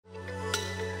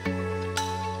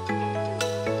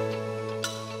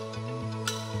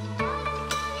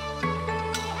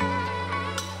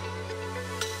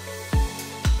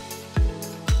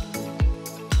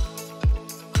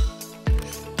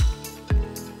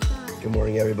Good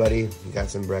morning, everybody. We got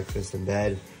some breakfast in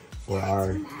bed for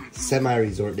our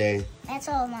semi-resort day. That's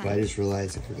all mine. But I just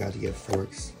realized I forgot to get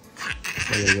forks.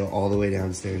 So I gotta go all the way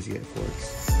downstairs to get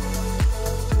forks.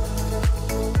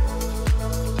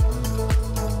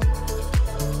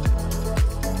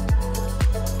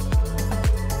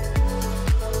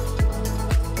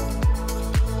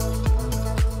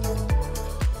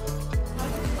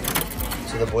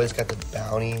 So the boys got the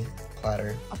bounty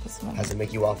platter. Has a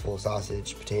Mickey waffle,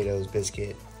 sausage, potatoes,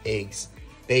 biscuit, eggs,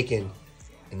 bacon,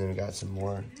 and then we got some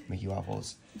more Mickey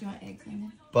waffles. Do you want eggs in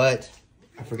it? But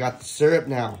I forgot the syrup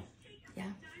now. Yeah.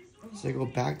 So I go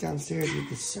back downstairs with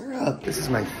the syrup. This is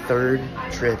my third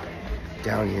trip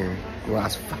down here in the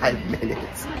last 5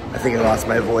 minutes. I think I lost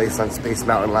my voice on Space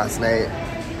Mountain last night.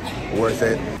 Worth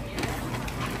it.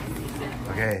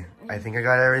 Okay, I think I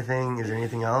got everything. Is there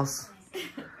anything else?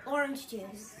 Orange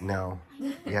juice. No.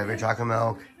 You have your chocolate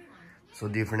milk. This will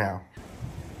do for now.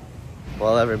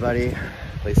 Well, everybody,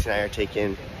 Lacey and I are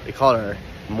taking, we call it our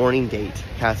morning date.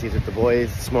 Cassie's with the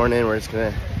boys this morning. We're just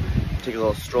gonna take a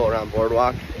little stroll around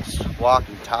Boardwalk. Just walk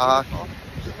and talk. A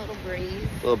little breeze.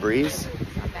 A little breeze.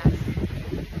 Not bad.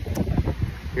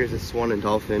 Here's a Swan and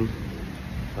Dolphin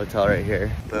hotel right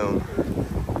here. Boom.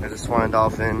 There's a Swan and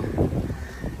Dolphin.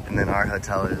 And then our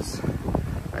hotel is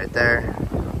right there.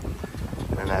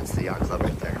 And that's the yacht club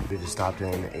right there. We just stopped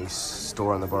in a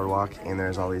store on the boardwalk and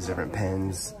there's all these different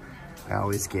pens. I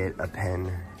always get a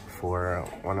pen for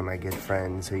one of my good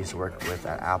friends who I used to work with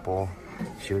at Apple.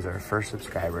 She was our first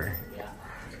subscriber.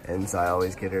 And so I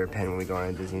always get her a pen when we go on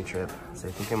a Disney trip. So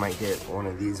I think I might get one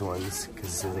of these ones because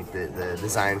this is like the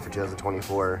design for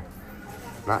 2024.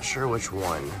 Not sure which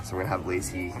one. So we're gonna have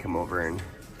Lacey come over and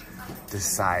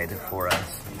decide for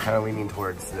us. I'm kind of leaning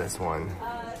towards this one.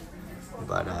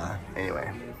 But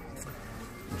anyway,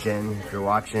 Jen, if you're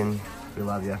watching, we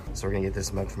love you. So we're gonna get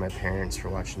this mug for my parents for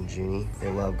watching Junie.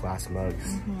 They love glass mugs.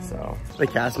 So the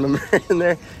cast member in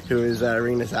there who was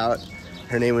reading us out,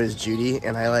 her name was Judy,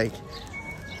 and I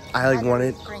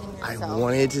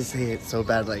wanted to say it so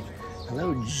bad, like,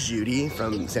 hello, Judy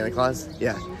from Santa Claus.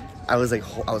 Yeah, I was like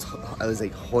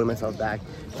holding myself back.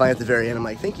 Finally at the very end, I'm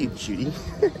like, thank you, Judy.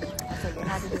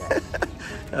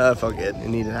 It felt good. It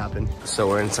needed to happen. So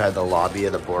we're inside the lobby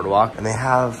of the boardwalk, and they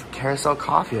have Carousel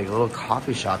Coffee, like a little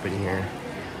coffee shop in here.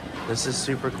 This is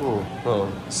super cool.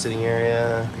 Little sitting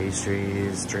area,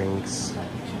 pastries, drinks.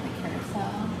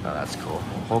 Oh, that's cool.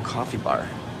 Whole coffee bar.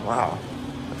 Wow,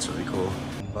 that's really cool.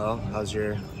 Well, how's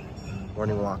your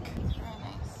morning walk? Very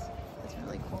nice. It's a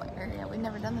really cool area. We've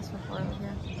never done this before over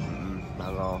here.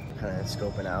 Not at all. Kind of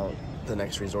scoping out the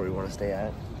next resort we want to stay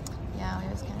at. Yeah, we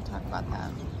always kind of talk about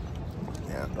that.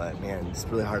 Yeah, but man, it's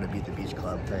really hard to beat the beach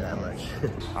club, I'll tell you that much.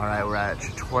 All right, we're at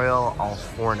Trattoria al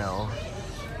Forno,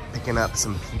 picking up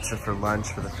some pizza for lunch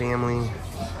for the family.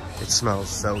 It smells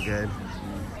so good.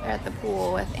 They're at the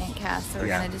pool with Aunt Cass, so we're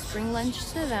gonna just bring lunch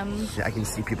to them. Yeah, I can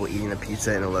see people eating the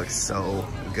pizza and it looks so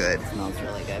good. It smells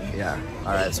really good. Yeah.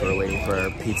 All right, so we're waiting for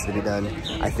our pizza to be done.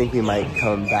 I think we might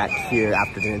come back here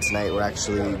after dinner tonight. We're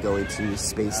actually going to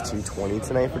Space 220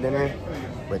 tonight for dinner,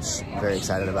 which I'm very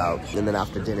excited about. And then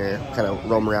after dinner, kind of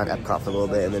roam around EPCOT for a little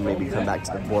bit and then maybe come back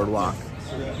to the boardwalk.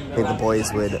 I think the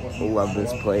boys would love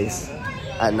this place.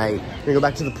 At night, we're gonna go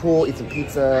back to the pool, eat some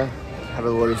pizza, have a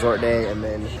little resort day, and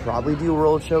then probably do a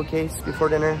world showcase before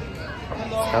dinner.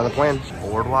 That's kind of the plan.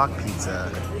 Boardwalk pizza.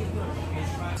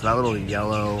 So that little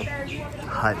yellow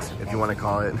hut, if you want to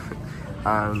call it,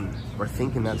 we're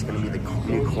thinking that's going to be the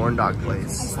new corn dog I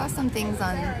place. saw some things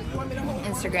on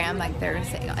Instagram, like they're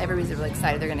saying everybody's really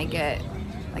excited they're gonna get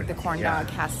like the corn dog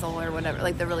castle or whatever,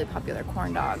 like the really popular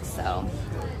corn dogs. So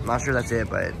I'm not sure that's it,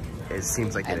 but it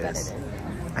seems like it is.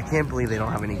 I can't believe they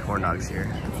don't have any corn dogs here.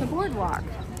 It's a boardwalk.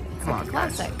 It's Come like on, a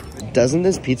classic. Doesn't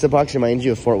this pizza box remind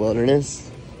you of Fort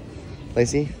Wilderness,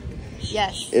 Lacey?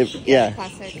 Yes. Yeah.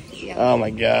 Classic. Yeah. Oh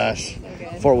my gosh. So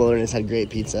good. Fort Wilderness had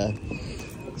great pizza.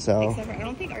 So. Except for, I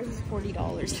don't think ours is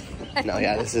 $40. No,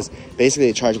 yeah, this is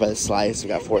basically charged by the slice. We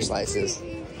got 4 slices.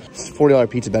 This $40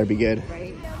 pizza better be good.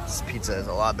 Right. This pizza is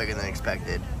a lot bigger than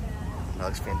expected. That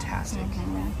looks fantastic.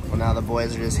 Well, now the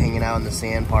boys are just hanging out in the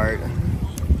sand part.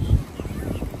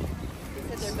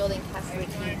 They're building Castaway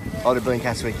Key. Oh, they're building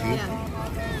Castaway Key?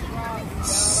 Yeah.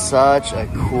 Such a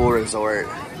cool resort.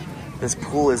 This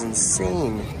pool is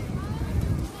insane.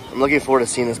 I'm looking forward to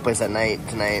seeing this place at night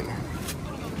tonight.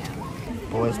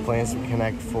 Boys playing some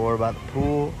Connect 4 by the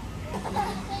pool.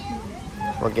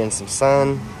 We're getting some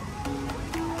sun.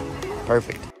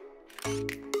 Perfect.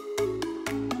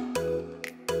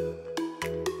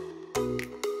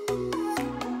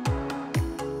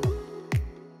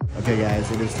 Okay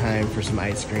guys, it it is time for some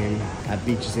ice cream at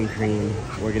Beaches and Cream.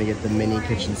 We're gonna get the mini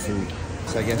kitchen sink.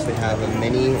 So I guess they have a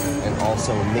mini and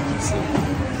also a Mickey sink.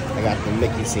 I got the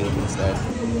Mickey sink instead.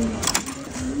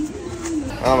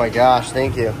 Oh my gosh,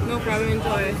 thank you. No problem,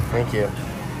 enjoy. Thank you.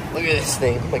 Look at this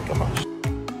thing, oh my gosh.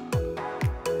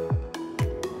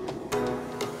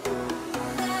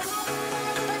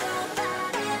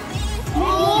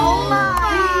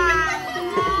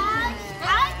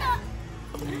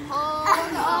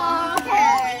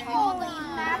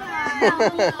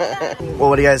 Well,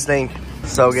 what do you guys think?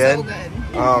 So good? So good.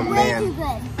 Oh man.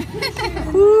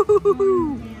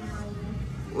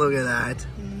 Look at that.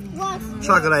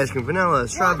 Chocolate ice cream, vanilla,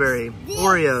 strawberry,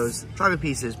 Oreos, chocolate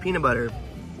pieces, peanut butter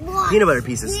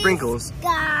pieces, sprinkles,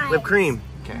 whipped cream.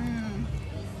 Okay.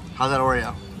 How's that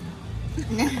Oreo?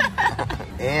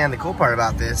 And the cool part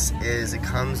about this is it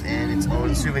comes in its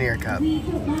own souvenir cup.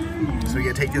 So we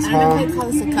get to take this home. I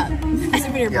call this a cup. A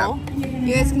souvenir bowl.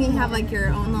 You guys can have like your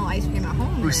own little ice cream at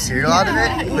home. Ooh, cereal out of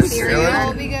it? Ooh, cereal in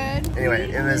will be good. Anyway,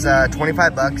 it was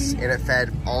 25 bucks and it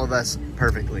fed all of us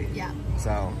perfectly. Yeah.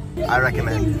 So I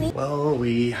recommend. Well,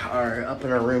 we are up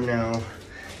in our room now,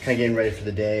 kind of getting ready for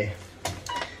the day.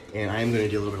 And I'm going to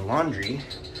do a little bit of laundry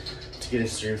to get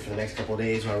us through for the next couple of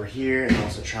days while we're here, and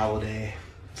also travel day.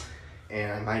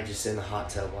 And I might just sit in the hot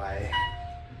tub while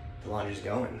the laundry's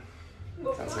going.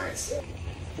 Sounds nice.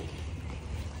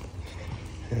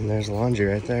 And there's laundry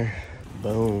right there.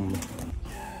 Boom.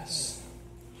 Yes.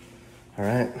 All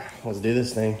right, let's do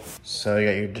this thing. So you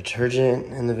got your detergent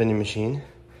in the vending machine.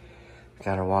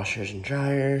 Got our washers and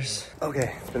dryers.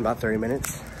 Okay, it's been about 30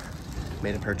 minutes.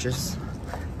 Made a purchase.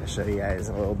 I'll show you guys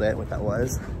in a little bit what that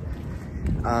was.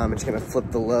 I'm just gonna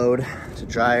flip the load to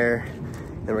dryer.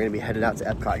 Then we're gonna be headed out to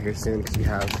EPCOT here soon because we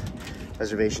have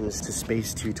reservations to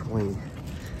Space 220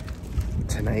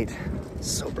 tonight. It's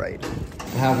so bright.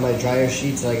 I have my dryer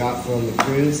sheets that I got from the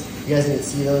cruise. You guys didn't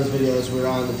see those videos. We were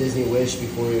on the Disney Wish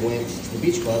before we went to the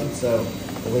beach club, so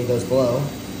I'll link those below.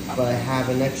 But I have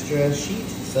an extra sheet,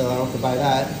 so I don't have to buy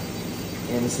that.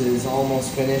 And this is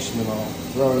almost finished, and then I'll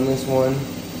throw in this one,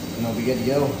 and I'll be good to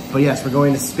go. But yes, we're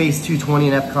going to Space 220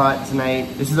 in EPCOT tonight.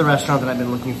 This is the restaurant that I've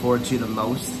been looking forward to the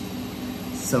most.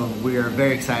 So we are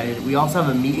very excited. We also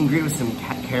have a meet and greet with some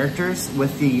characters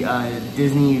with the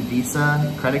Disney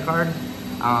Visa credit card.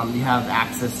 You have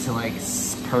access to like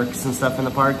perks and stuff in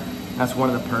the park. That's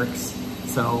one of the perks.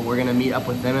 So we're gonna meet up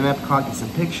with them in EPCOT, get some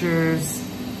pictures,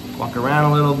 walk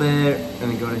around a little bit,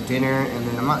 and then go to dinner. And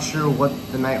then I'm not sure what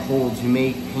the night holds. We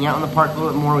may hang out in the park a little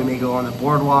bit more. We may go on the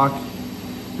boardwalk.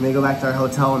 We may go back to our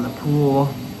hotel in the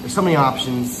pool. There's so many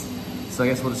options. So I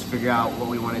guess we'll just figure out what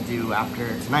we want to do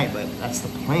after tonight, but that's the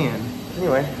plan.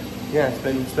 Anyway, yeah,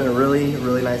 it's been a really,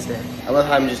 really nice day. I love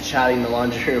how I'm just chatting in the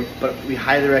laundry room, but we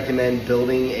highly recommend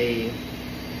building a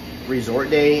resort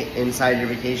day inside your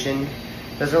vacation.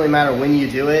 Doesn't really matter when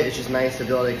you do it. It's just nice to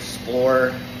be able to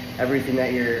explore everything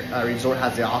that your resort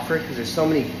has to offer, because there's so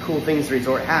many cool things the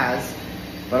resort has,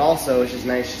 but also it's just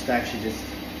nice just to actually just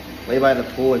lay by the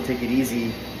pool and take it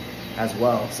easy as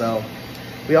well. So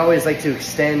we always like to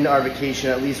extend our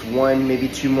vacation at least 1, maybe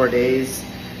 2 more days,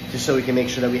 just so we can make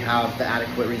sure that we have the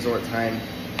adequate resort time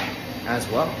as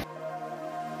well.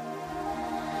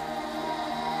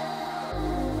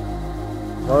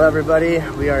 Hello everybody,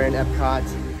 we are in EPCOT.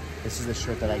 This is the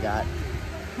shirt that I got.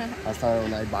 I was telling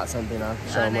them when I bought something, I'll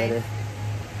show them later.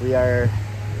 We are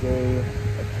doing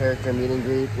a character meet and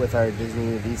greet with our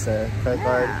Disney Visa credit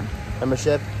card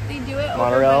membership. They do it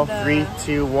Monorail, over by 3,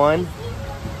 2, 1.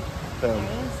 Boom.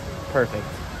 Perfect.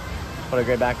 What a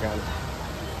great background.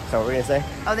 So what were we gonna say?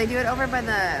 Oh, they do it over by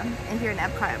the, if you're in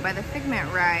Epcot, by the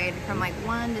Figment ride from like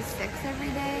 1 to 6 every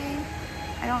day.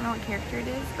 I don't know what character it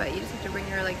is, but you just have to bring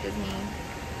your like Disney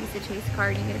Visa Chase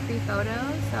card and you get a free photo.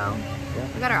 So yeah.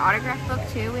 We got our autograph book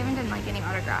too. We haven't done like any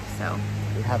autographs, so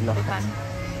we have not. Fun.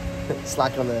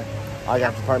 Slack on the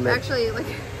autograph department. Actually, like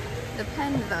the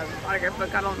pen, the autograph book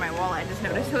got all in my wallet. I just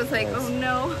noticed. I was like, oh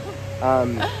no.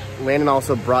 Landon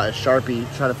also brought a Sharpie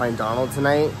to try to find Donald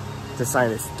tonight to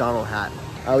sign his Donald hat.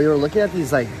 We were looking at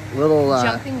these like little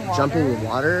jumping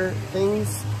water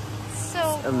things.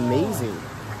 So amazing.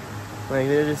 Like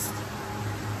they're just,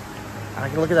 I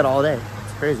can look at that all day.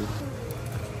 It's crazy.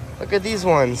 Look at these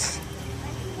ones.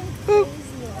 Boop,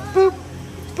 boop,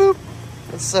 boop.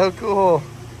 That's so cool.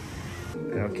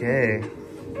 Okay,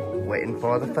 waiting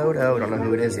for the photo. Don't know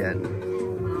who it is yet.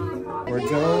 We're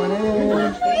going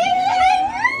in.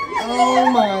 Oh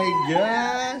my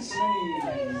gosh.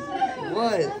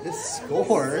 What? This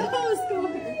score?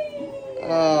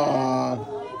 Oh.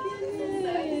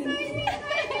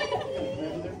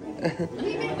 We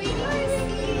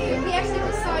actually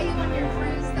just saw you on your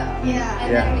cruise though. Yeah.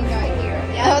 And yeah. then we got here.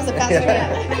 Yeah, that was the best one.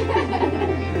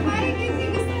 Why did you think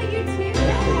this on YouTube?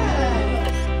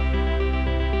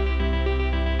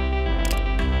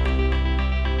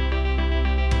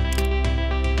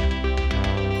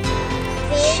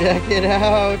 Check it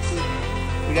out.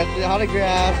 We got the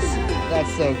autographs.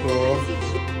 That's so cool.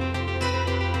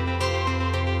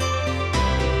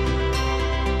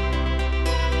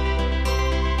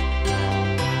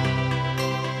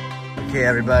 Okay,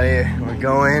 everybody, we're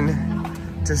going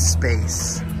to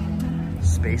space.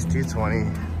 Space 220.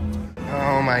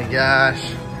 Oh my gosh.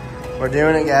 We're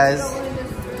doing it, guys.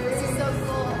 This is so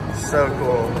cool. So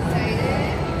cool.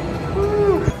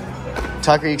 Woo.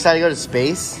 Tucker, you excited to go to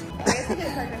space?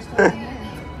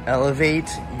 Elevate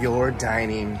your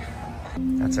dining.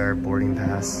 That's our boarding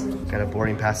pass. Got a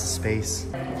boarding pass to space.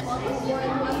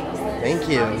 Thank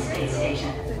you.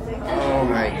 Oh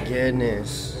my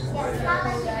goodness.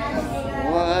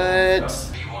 What?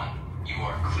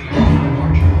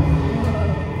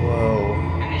 Whoa.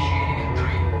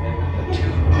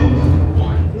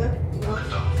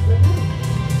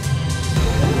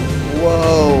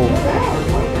 Whoa.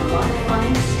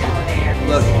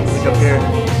 Look up here.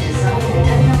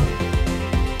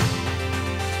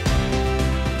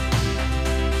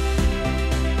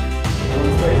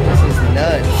 This is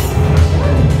nuts.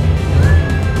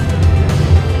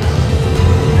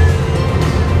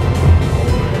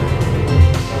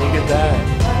 Look at that.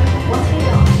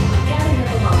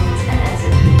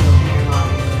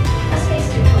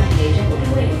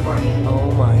 Oh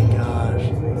my gosh.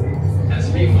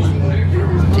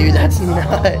 Dude, that's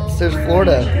nuts. There's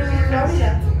Florida.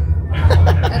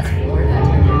 That's Florida.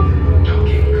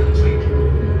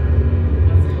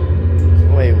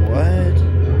 Wait, what?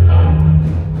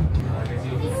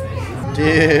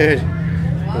 Dude,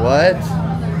 what?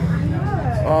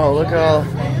 Oh, look at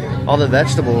all the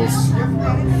vegetables.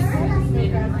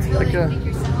 Look at,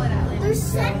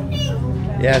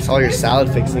 yeah, it's all your salad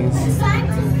fixings.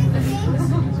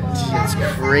 It's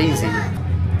crazy.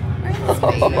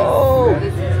 Oh.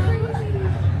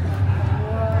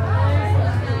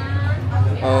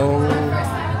 Oh.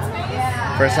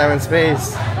 First time in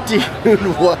space. Dude,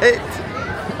 what?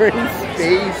 We're in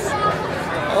space.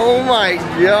 Oh my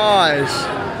gosh.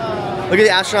 Look at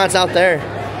the astronauts out there.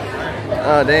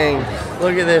 Oh dang.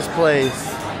 Look at this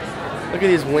place. Look at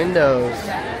these windows.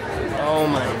 Oh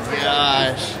my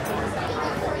gosh.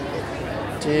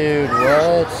 Dude,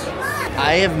 what?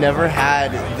 I have never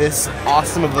had this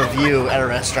awesome of a view at a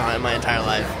restaurant in my entire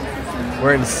life.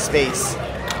 We're in space.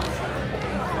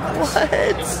 What?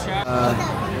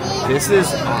 This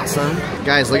is awesome.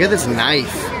 Guys, look at this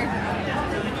knife.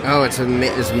 Oh, it's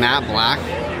matte black.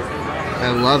 I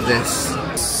love this.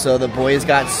 So the boys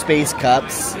got space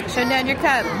cups. Show down your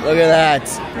cup. Look at that.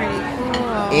 Pretty cool.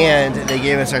 And they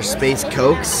gave us our space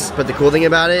Cokes. But the cool thing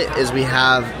about it is we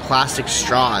have plastic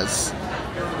straws.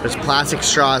 There's plastic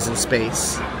straws in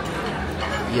space.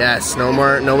 Yes, no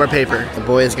more paper. The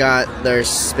boys got their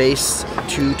Space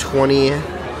 220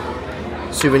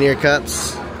 souvenir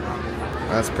cups.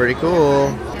 That's pretty cool.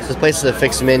 This place is a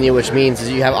fixed menu, which means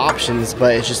you have options,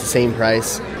 but it's just the same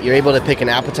price. You're able to pick an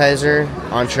appetizer,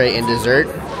 entree, and dessert.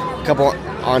 A couple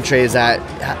entrees that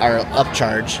are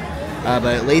upcharge.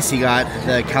 But Lacey got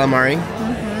the calamari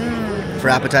for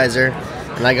appetizer,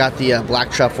 and I got the black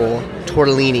truffle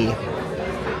tortellini.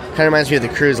 Kind of reminds me of the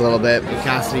cruise a little bit. And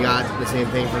Cassidy got the same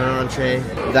thing for her entree.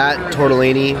 That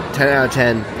tortellini, 10 out of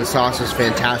 10. The sauce was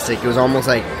fantastic. It was almost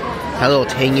like, had a little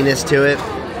tanginess to it.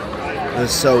 It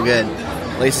was so good.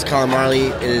 Lacey's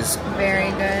calamari is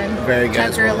very good. Very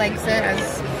good. Tucker likes it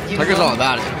as usual. Tucker's all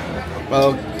about it.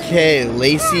 Okay,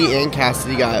 Lacey and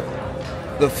Cassidy got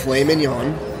the filet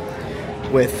mignon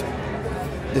with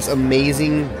this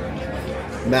amazing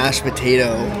mashed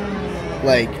potato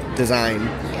design.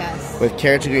 Yes. With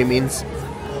carrots and green beans.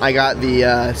 I got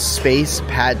the space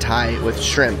pad thai with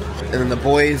shrimp. And then the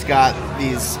boys got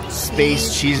these space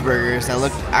cheeseburgers that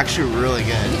looked actually really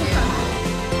good.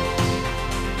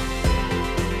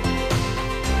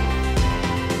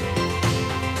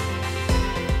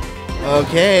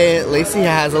 Okay, Lacey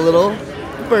has a little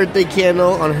birthday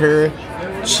candle on her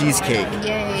cheesecake.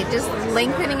 Yay, just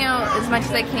lengthening out as much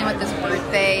as I can with this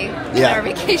birthday our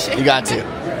vacation. You got to.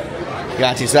 You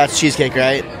got to. So that's cheesecake,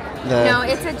 right? No,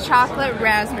 it's a chocolate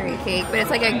raspberry cake, but it's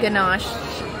like a ganache,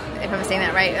 if I'm saying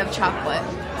that right, of chocolate.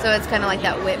 So it's kind of like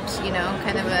that whipped,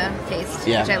 kind of a taste,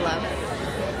 which I love.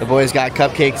 The boys got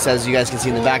cupcakes, as you guys can see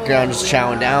in the background, just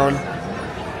chowing down.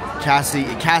 Cassie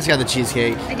got the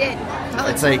cheesecake. I did. Oh,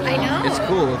 it's like, I know. It's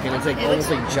cool looking. It's like almost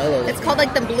like Jello. It's called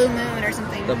like the Blue Moon or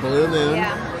something. The Blue Moon.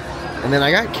 Yeah. And then I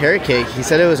got carrot cake. He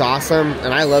said it was awesome,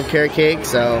 and I love carrot cake,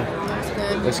 so Looks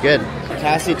good. looks good.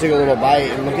 Cassie took a little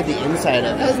bite and look at the inside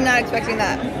of I it. was not expecting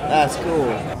that. That's cool.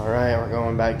 All right, we're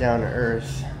going back down to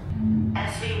Earth.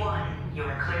 SV1, you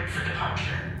are cleared for departure.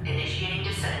 Initiating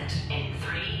descent in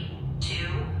 3, 2,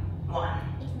 1.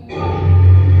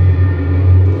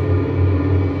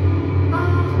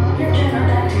 Your journey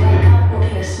back to EPCOT will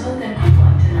be a smooth and quick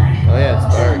one tonight. Oh yeah,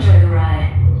 it's dark. Enjoy the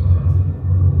ride.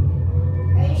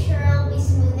 Are you sure it'll be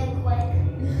smooth and quick?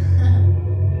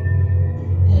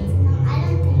 It's not. I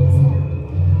don't think so.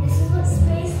 This is what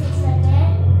space looks like, eh?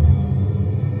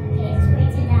 Okay, let's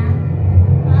wait it down.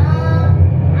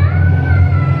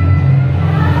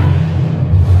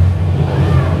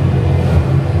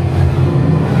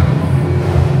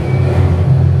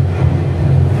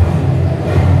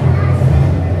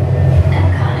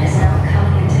 EPCOT is now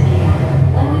coming into view.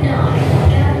 When we dock,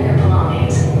 gather your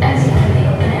belongings, exit through the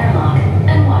open airlock,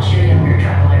 and watch your younger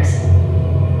travelers.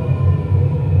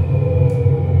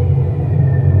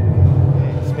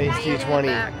 Space 220.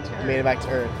 We made it back to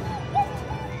Earth.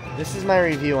 This is my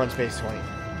review on Space 20.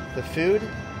 The food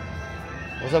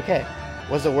was okay.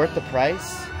 Was it worth the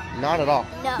price? Not at all.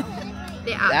 No.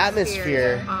 The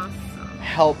atmosphere is awesome.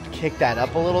 Helped kick that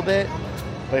up a little bit.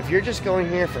 But if you're just going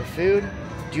here for food,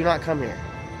 do not come here.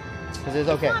 Because it's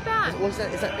okay. not bad. Is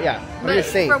that, yeah. I'm But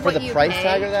just saying, for for what the you price pay-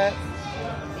 tag of that,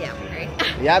 Yeah,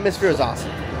 right. the atmosphere was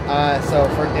awesome. So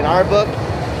in our book,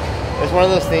 it's one of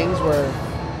those things where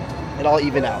it all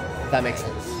evened out. If that makes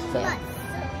sense. So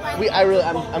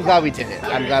I'm glad we did it.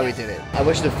 I'm glad we did it. I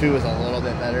wish the food was a little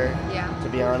bit better. Yeah, To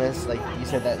be honest, like you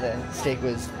said, that the steak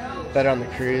was better on the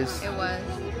cruise. it was.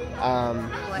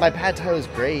 My pad thai was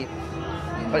great,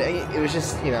 but it was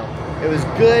just, you know, it was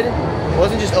good. It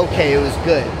wasn't just okay. It was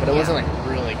good, but it wasn't like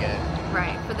really good.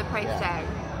 Right, for the price Yeah. tag,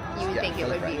 you would Yeah, think for it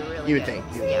the would price. be really You would good.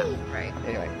 think. Yeah, right.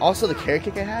 Anyway, also the carrot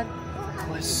cake I had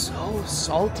was so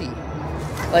salty.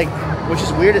 Like, which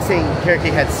is weird to say carrot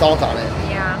cake had salt on it,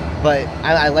 Yeah. but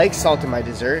I like salt in my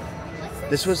dessert.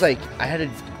 This was like I had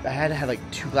to have like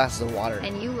 2 glasses of water,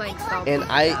 And you like salty and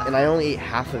I stuff. only ate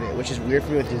half of it, which is weird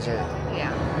for me with dessert.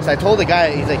 Yeah. So I told the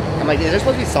guy, he's like, I'm like, is there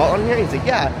supposed to be salt on here? He's like,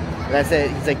 yeah. And I said,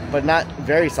 he's like, but not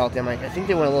very salty. I'm like, I think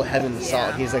they went a little heavy in the salt.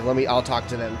 Yeah. He's like, I'll talk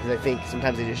to them because I think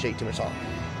sometimes they just shake too much salt.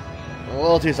 A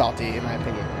little too salty, in my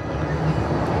opinion.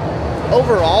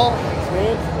 Overall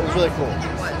experience, it was really cool.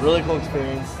 It was. Really cool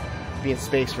experience. Be in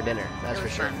space for dinner, that's It for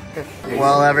was sure. fun.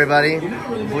 Well, everybody,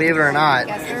 believe it or not,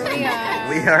 Guess where we are.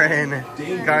 we are in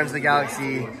Guardians of the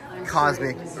Galaxy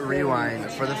Cosmic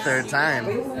Rewind for the 3rd time.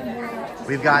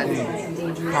 We've gotten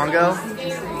Congo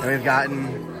and we've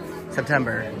gotten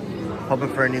September.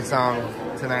 Hoping for a new song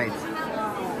tonight.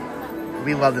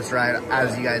 We love this ride,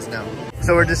 as you guys know.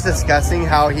 So we're just discussing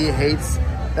how he hates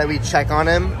that we check on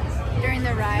him During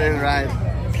the ride. during the ride.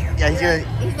 Yeah, he's gonna.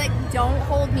 He's like, don't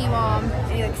hold me, Mom.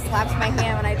 And he like slaps my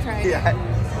hand when I try. Yeah.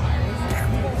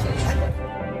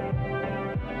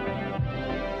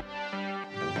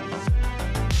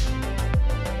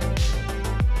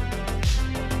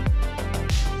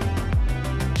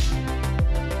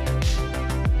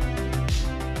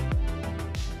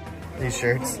 These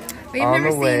shirts. We've on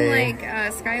never the way. seen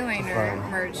like Skyliner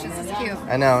Fun. merch. This is cute.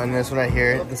 I know, and this one right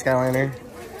here, the Skyliner.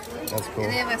 That's cool.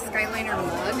 And they have a Skyliner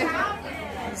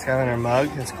mug. Skyliner mug,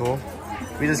 that's cool.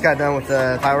 We just got done with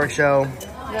the fireworks show.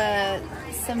 The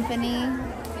Symphony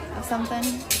of something.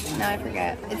 No, I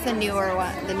forget. It's the newer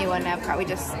one. The new one in Epcot. We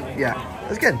just. Yeah, it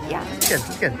was good. Yeah. It's good,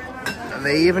 it's good.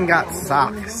 They even got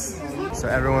socks. So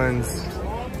everyone's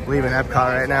leaving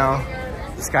Epcot right now.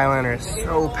 The Skyliner is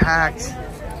so packed.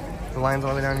 The line's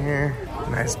all the way down here.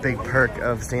 Nice big perk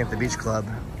of staying at the beach club,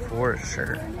 for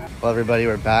sure. Well, everybody,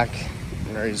 we're back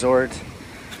in our resort.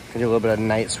 Gonna do a little bit of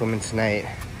night swimming tonight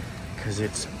because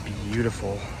it's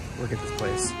beautiful. Look at this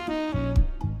place.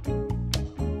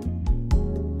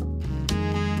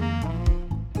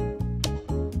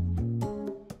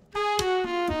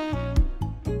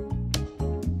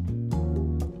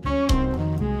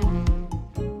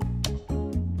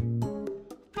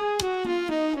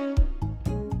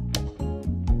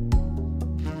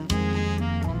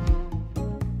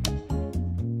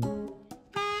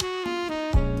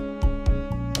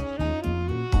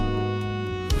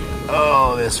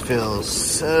 Oh, this feels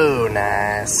so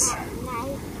nice.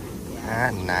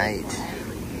 At night.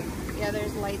 Yeah,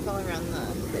 there's lights all around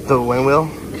The windmill?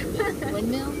 the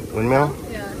windmill. Windmill?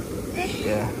 Yeah.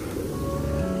 Yeah.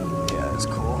 Yeah, that's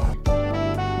cool.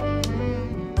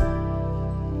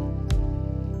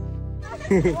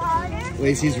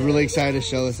 Lacey's really excited to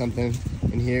show us something,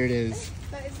 and here it is.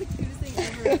 That is the cutest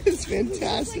thing ever. It's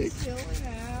fantastic. Chilling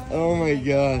out. Oh my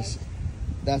gosh.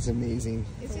 That's amazing.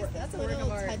 It's just that's a little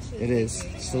touches. It is.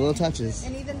 Just the little touches.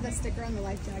 And even the sticker on the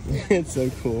life jacket. It's so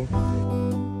cool.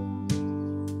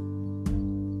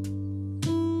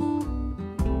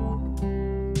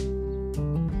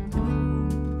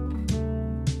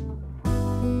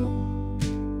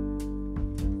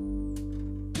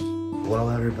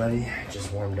 Well, everybody,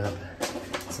 just warmed up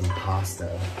some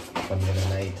pasta from the other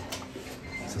night.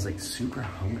 So I was like super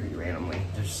hungry randomly.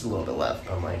 There's just a little bit left,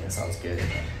 but I'm like, that sounds good.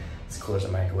 It's cool as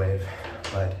a microwave,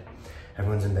 but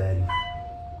everyone's in bed.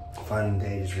 Fun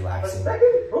day, just relaxing.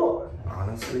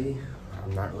 Honestly,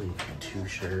 I'm not really too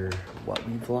sure what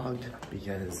we vlogged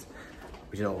because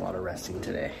we did a lot of resting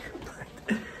today.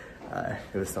 But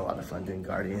it was still a lot of fun doing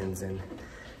Guardians, and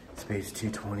Space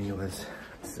 220 was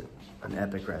an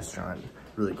epic restaurant,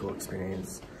 really cool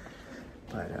experience.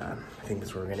 But I think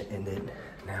that's where we're gonna end it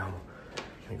now.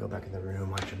 Gonna go back in the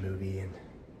room, watch a movie, and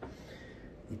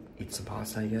eat some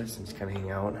pasta, I guess, and just kind of hang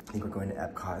out. I think we're going to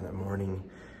EPCOT in the morning,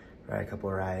 ride a couple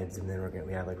of rides, and then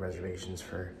we have like reservations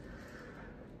for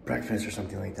breakfast or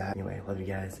something like that. Anyway, love you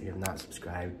guys. If you have not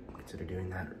subscribed, consider doing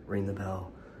that. Ring the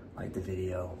bell, like the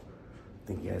video.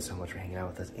 Thank you guys so much for hanging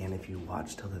out with us. And if you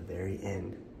watched till the very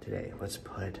end today, let's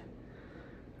put,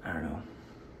 I don't know,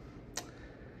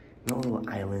 a little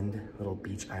island, little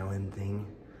beach island thing.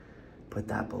 Put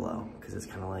that below, because it's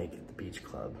kind of like the beach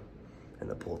club and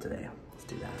the pool today. Let's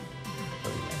do that.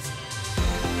 Love you guys.